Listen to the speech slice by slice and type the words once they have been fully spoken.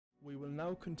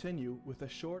now continue with a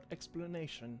short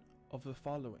explanation of the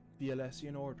following: the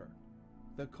Alessian Order,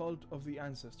 the cult of the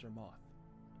Ancestor Moth,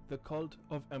 the cult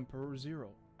of Emperor Zero,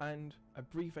 and a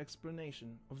brief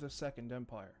explanation of the Second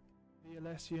Empire. The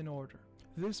Alessian Order.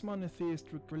 This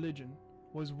monotheistic religion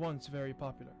was once very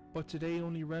popular, but today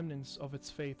only remnants of its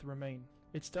faith remain.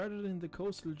 It started in the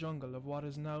coastal jungle of what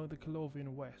is now the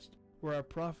Colovian West, where a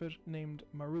prophet named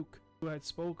Maruk, who had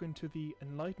spoken to the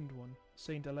Enlightened One,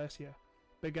 Saint Alessia,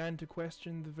 began to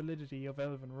question the validity of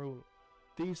elven rule.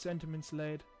 These sentiments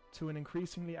led to an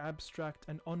increasingly abstract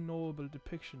and unknowable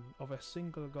depiction of a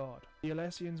single god. The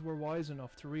Alessians were wise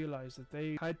enough to realize that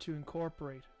they had to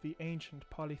incorporate the ancient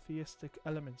polytheistic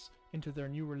elements into their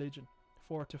new religion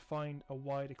for it to find a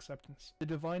wide acceptance. The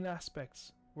divine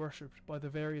aspects worshipped by the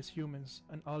various humans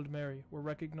and Aldmeri were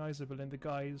recognizable in the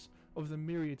guise of the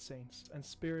myriad saints and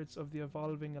spirits of the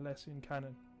evolving Alessian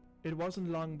canon. It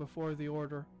wasn't long before the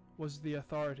Order was the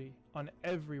authority on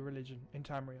every religion in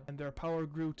Tamriel, and their power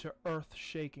grew to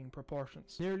earth-shaking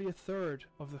proportions. Nearly a third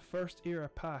of the First Era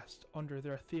passed under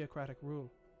their theocratic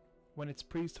rule. When its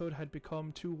priesthood had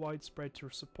become too widespread to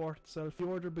support itself, the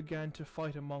Order began to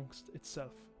fight amongst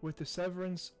itself. With the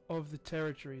severance of the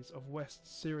territories of West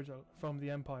Cyrodiil from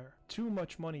the Empire, too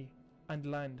much money and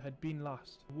land had been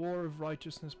lost. A war of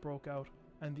righteousness broke out,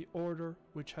 and the Order,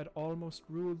 which had almost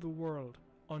ruled the world,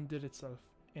 undid itself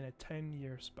in a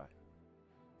 10-year span.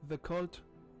 The cult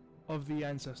of the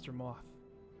Ancestor Moth.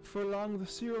 For long, the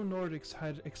Syro-Nordics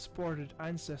had exported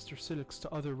ancestor silks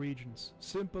to other regions,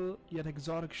 simple yet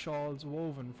exotic shawls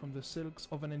woven from the silks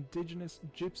of an indigenous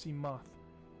gypsy moth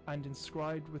and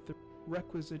inscribed with the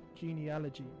requisite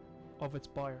genealogy of its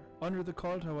buyer. Under the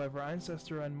cult, however,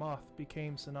 ancestor and moth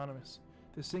became synonymous.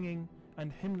 The singing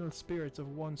and hymnal spirits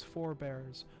of one's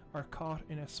forebears are caught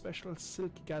in a special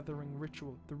silk-gathering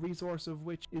ritual, the resource of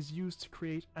which is used to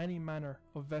create any manner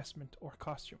of vestment or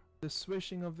costume. The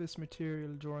swishing of this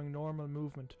material during normal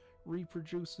movement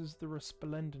reproduces the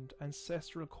resplendent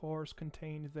ancestral cores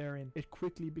contained therein. It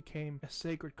quickly became a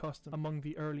sacred custom among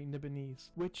the early Nibonese,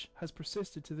 which has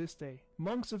persisted to this day.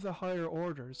 Monks of the higher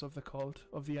orders of the cult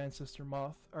of the Ancestor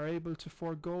Moth are able to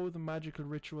forego the magical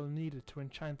ritual needed to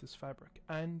enchant this fabric,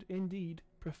 and indeed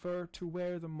prefer to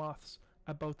wear the moths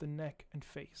about the neck and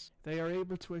face. They are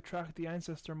able to attract the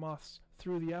ancestor moths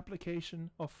through the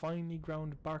application of finely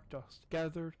ground bark dust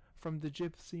gathered from the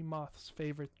gypsy moth's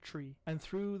favorite tree, and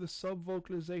through the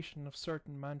sub-vocalization of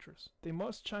certain mantras. They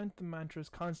must chant the mantras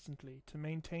constantly to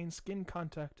maintain skin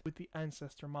contact with the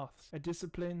ancestor moths, a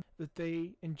discipline that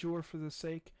they endure for the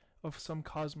sake of some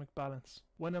cosmic balance.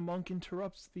 When a monk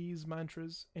interrupts these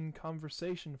mantras in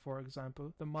conversation, for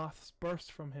example, the moths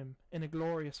burst from him in a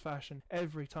glorious fashion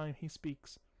every time he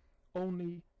speaks,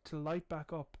 only to light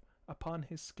back up upon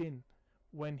his skin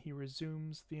when he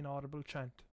resumes the inaudible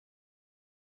chant.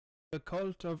 The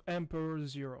cult of Emperor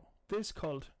Zero. This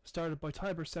cult, started by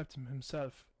Tiber Septim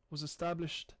himself, was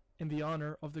established in the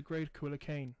honor of the great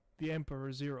Cuchulainn, the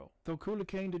Emperor Zero. Though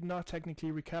Cuchulainn did not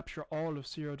technically recapture all of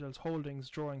Cyrodiil's holdings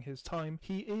during his time,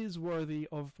 he is worthy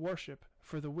of worship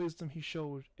for the wisdom he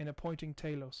showed in appointing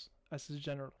Talos as his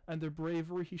general, and the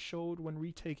bravery he showed when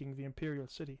retaking the Imperial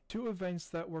city, two events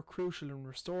that were crucial in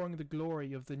restoring the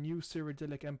glory of the new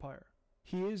Cyrodiilic Empire.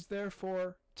 He is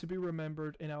therefore to be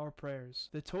remembered in our prayers.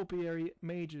 The topiary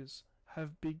mages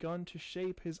have begun to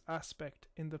shape his aspect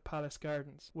in the palace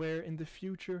gardens, where in the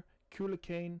future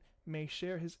Cuchulainn may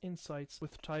share his insights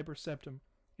with Tiber Septim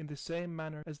in the same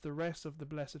manner as the rest of the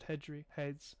blessed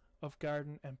heads of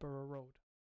Garden Emperor Road.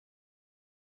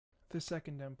 The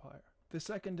Second Empire. The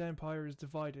Second Empire is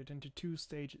divided into two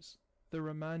stages, the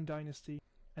Roman dynasty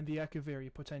and the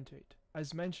Akaviri Potentate.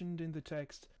 As mentioned in the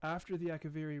text, after the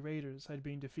Akaviri raiders had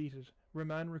been defeated,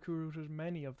 Roman recruited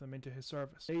many of them into his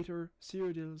service. Later,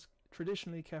 Cyrodiil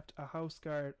traditionally kept a house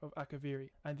guard of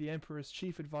Akaviri, and the emperor's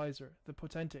chief advisor, the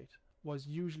Potentate, was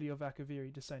usually of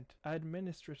Akaviri descent.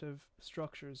 Administrative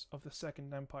structures of the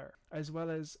Second Empire, as well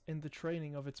as in the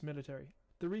training of its military.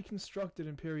 The reconstructed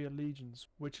Imperial legions,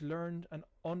 which learned an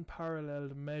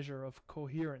unparalleled measure of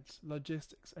coherence,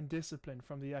 logistics, and discipline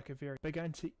from the Akaviri,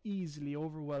 began to easily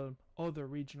overwhelm other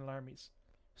regional armies.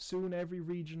 Soon every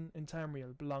region in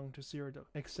Tamriel belonged to Cyrodiil,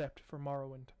 except for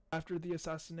Morrowwind. After the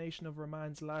assassination of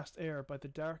Roman's last heir by the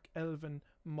dark elven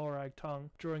Morag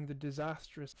Tong during the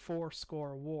disastrous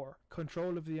Fourscore War,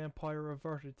 control of the empire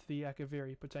reverted to the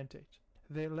Akaviri Potentate.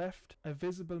 They left a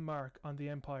visible mark on the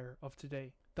empire of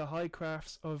today. The high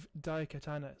crafts of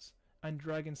daikatanas and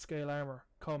dragon-scale armour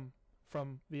come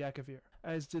from the Akavir,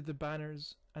 as did the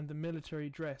banners and the military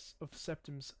dress of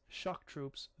Septim's shock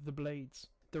troops, the Blades.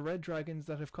 The red dragons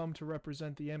that have come to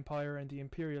represent the Empire and the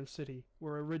Imperial city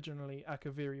were originally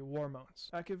Akaviri war mounts.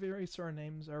 Akaviri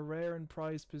surnames are rare and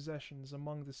prized possessions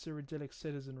among the Cyrodiilic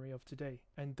citizenry of today,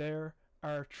 and there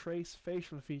are trace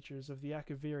facial features of the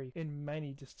Akaviri in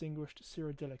many distinguished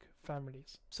Cyrodiilic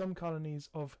families. Some colonies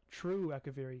of true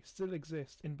Akaviri still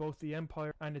exist in both the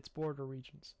Empire and its border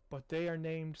regions, but they are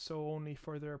named so only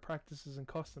for their practices and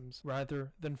customs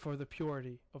rather than for the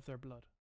purity of their blood.